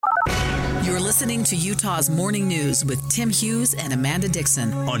You're listening to Utah's Morning News with Tim Hughes and Amanda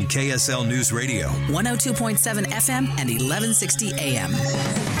Dixon on KSL News Radio, 102.7 FM and 1160 AM.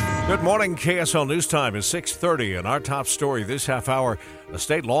 Good morning. KSL News Time is 6:30, and our top story this half hour, a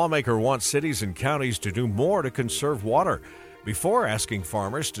state lawmaker wants cities and counties to do more to conserve water before asking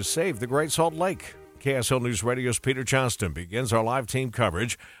farmers to save the Great Salt Lake. KSL News Radio's Peter Johnston begins our live team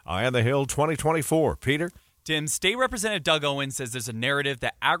coverage on the Hill 2024. Peter? Tim, State Representative Doug Owens says there's a narrative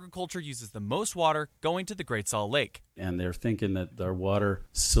that agriculture uses the most water going to the Great Salt Lake. And they're thinking that our water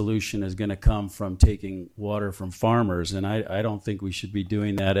solution is going to come from taking water from farmers. And I don't think we should be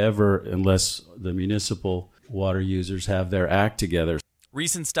doing that ever unless the municipal water users have their act together.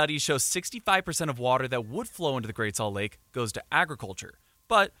 Recent studies show 65% of water that would flow into the Great Salt Lake goes to agriculture.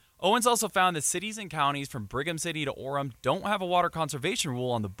 But Owens also found that cities and counties from Brigham City to Orem don't have a water conservation rule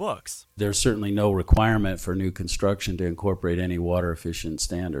on the books. There's certainly no requirement for new construction to incorporate any water efficient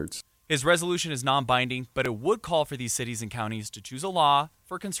standards. His resolution is non-binding, but it would call for these cities and counties to choose a law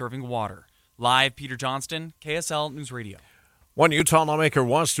for conserving water. Live, Peter Johnston, KSL News Radio. One Utah lawmaker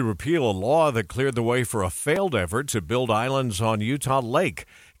wants to repeal a law that cleared the way for a failed effort to build islands on Utah Lake.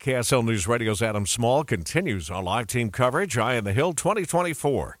 KSL News Radio's Adam Small continues our live team coverage on the Hill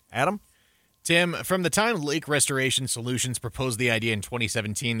 2024. Adam? Tim, from the time Lake Restoration Solutions proposed the idea in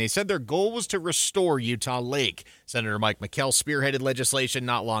 2017, they said their goal was to restore Utah Lake. Senator Mike McKell spearheaded legislation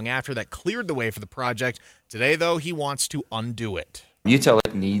not long after that cleared the way for the project. Today, though, he wants to undo it. Utah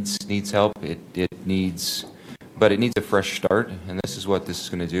Lake needs help. It needs a fresh start, and this is what this is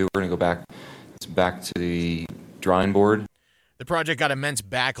going to do. We're going to go back to the drawing board. The project got immense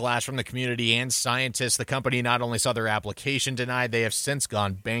backlash from the community and scientists. The company not only saw their application denied, they have since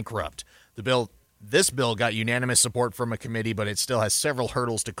gone bankrupt. This bill got unanimous support from a committee, but it still has several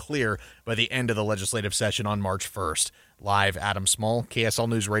hurdles to clear by the end of the legislative session on March 1st. Live, Adam Small, KSL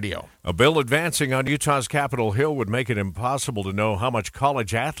News Radio. A bill advancing on Utah's Capitol Hill would make it impossible to know how much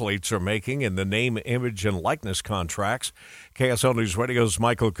college athletes are making in the name, image, and likeness contracts. KSL News Radio's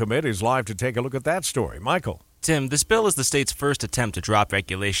Michael Commit is live to take a look at that story. Michael. Tim, this bill is the state's first attempt to drop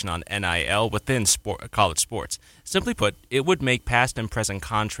regulation on NIL within college sports. Simply put, it would make past and present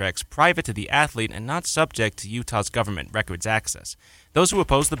contracts private to the athlete and not subject to Utah's government records access. Those who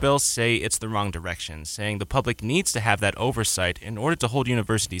oppose the bill say it's the wrong direction, saying the public needs to have that oversight in order to hold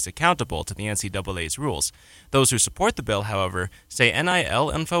universities accountable to the NCAA's rules. Those who support the bill, however, say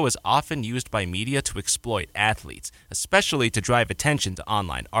NIL info is often used by media to exploit athletes, especially to drive attention to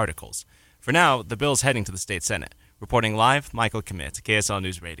online articles. For now, the bill's heading to the state Senate. Reporting live, Michael Commit, KSL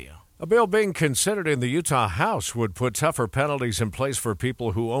News Radio. A bill being considered in the Utah House would put tougher penalties in place for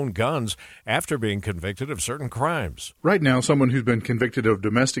people who own guns after being convicted of certain crimes. Right now, someone who's been convicted of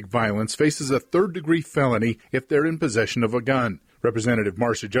domestic violence faces a third-degree felony if they're in possession of a gun. Representative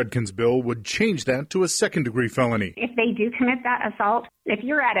Marcia Judkin's bill would change that to a second-degree felony. If they do commit that assault, if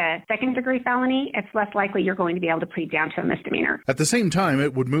you're at a second-degree felony, it's less likely you're going to be able to plead down to a misdemeanor. At the same time,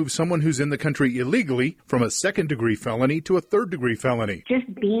 it would move someone who's in the country illegally from a second-degree felony to a third-degree felony.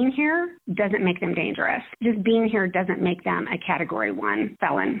 Just being here doesn't make them dangerous. Just being here doesn't make them a Category 1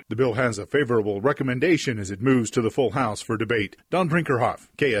 felon. The bill has a favorable recommendation as it moves to the full House for debate. Don Brinkerhoff,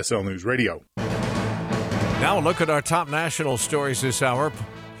 KSL News Radio. Now a look at our top national stories this hour.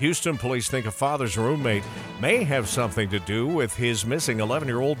 Houston police think a father's roommate may have something to do with his missing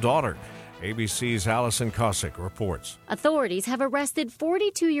 11-year-old daughter. ABC's Allison Cossack reports. Authorities have arrested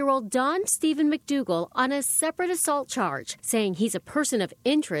 42-year-old Don Stephen McDougal on a separate assault charge, saying he's a person of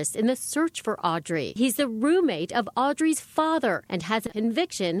interest in the search for Audrey. He's the roommate of Audrey's father and has a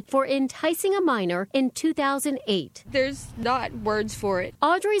conviction for enticing a minor in 2008. There's not words for it.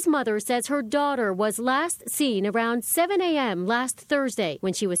 Audrey's mother says her daughter was last seen around 7 a.m. last Thursday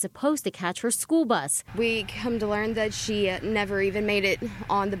when she was supposed to catch her school bus. We come to learn that she never even made it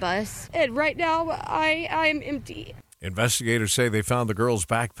on the bus. And right now, I'm empty. Investigators say they found the girl's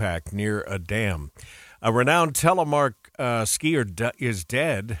backpack near a dam. A renowned telemark skier is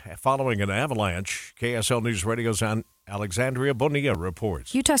dead following an avalanche. KSL News Radio's Alexandria Bonilla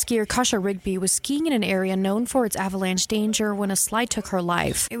reports. Utah skier Kasha Rigby was skiing in an area known for its avalanche danger when a slide took her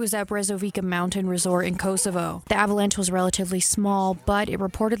life. It was at Brezovica Mountain Resort in Kosovo. The avalanche was relatively small, but it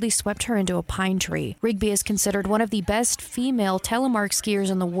reportedly swept her into a pine tree. Rigby is considered one of the best female telemark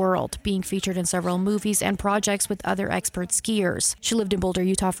skiers in the world, being featured in several movies and projects with other expert skiers. She lived in Boulder,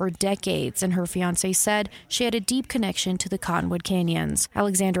 Utah for decades, and her fiancé said she had a deep connection to the Cottonwood Canyons.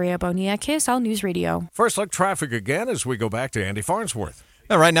 Alexandria Bonilla, KSL News Radio. First look traffic again as we go back to Andy Farnsworth.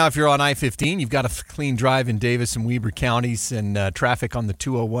 Now, right now, if you're on I-15, you've got a clean drive in Davis and Weber counties, and traffic on the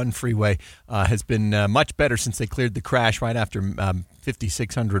 201 freeway has been much better since they cleared the crash right after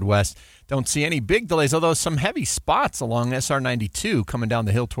 5600 West. Don't see any big delays, although some heavy spots along SR 92 coming down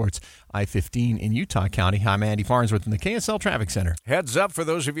the hill towards I-15 in Utah County. I'm Andy Farnsworth in the KSL Traffic Center. Heads up for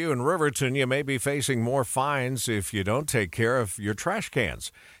those of you in Riverton, you may be facing more fines if you don't take care of your trash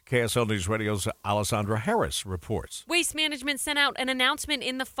cans. KSL News Radio's Alessandra Harris reports. Waste Management sent out an announcement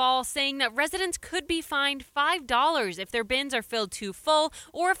in the fall saying that residents could be fined $5 if their bins are filled too full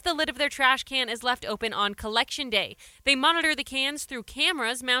or if the lid of their trash can is left open on collection day. They monitor the cans through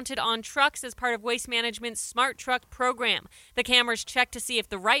cameras mounted on trucks as part of Waste Management's Smart Truck program. The cameras check to see if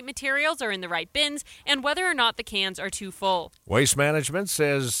the right materials are in the right bins and whether or not the cans are too full. Waste Management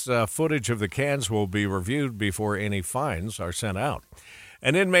says footage of the cans will be reviewed before any fines are sent out.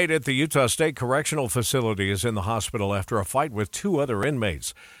 An inmate at the Utah State Correctional Facility is in the hospital after a fight with two other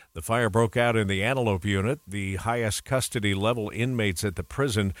inmates. The fire broke out in the Antelope Unit, the highest custody level inmates at the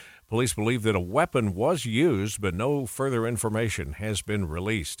prison. Police believe that a weapon was used, but no further information has been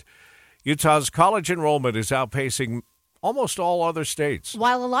released. Utah's college enrollment is outpacing almost all other states.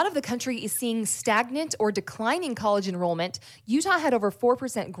 While a lot of the country is seeing stagnant or declining college enrollment, Utah had over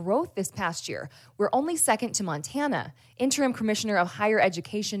 4% growth this past year. We're only second to Montana. Interim Commissioner of Higher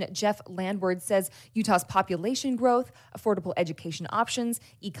Education Jeff Landward says Utah's population growth, affordable education options,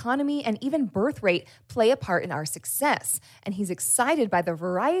 economy, and even birth rate play a part in our success. And he's excited by the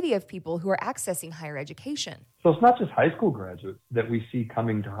variety of people who are accessing higher education. So it's not just high school graduates that we see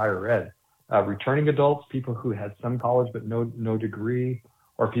coming to higher ed. Returning adults, people who had some college but no degree,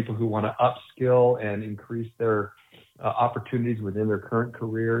 or people who want to upskill and increase their opportunities within their current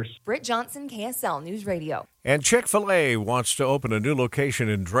careers. Britt Johnson, KSL News Radio. And Chick-fil-A wants to open a new location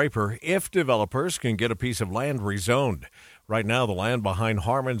in Draper if developers can get a piece of land rezoned. Right now, the land behind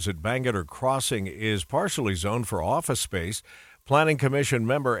Harmon's at Bangerter Crossing is partially zoned for office space. Planning Commission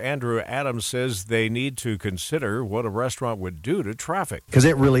member Andrew Adams says they need to consider what a restaurant would do to traffic. Because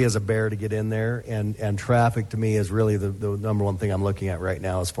it really is a bear to get in there, and traffic to me is really the number one thing I'm looking at right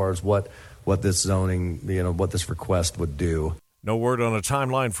now as far as what this zoning, what this request would do. No word on a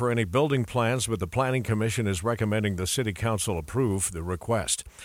timeline for any building plans, but the Planning Commission is recommending the City Council approve the request.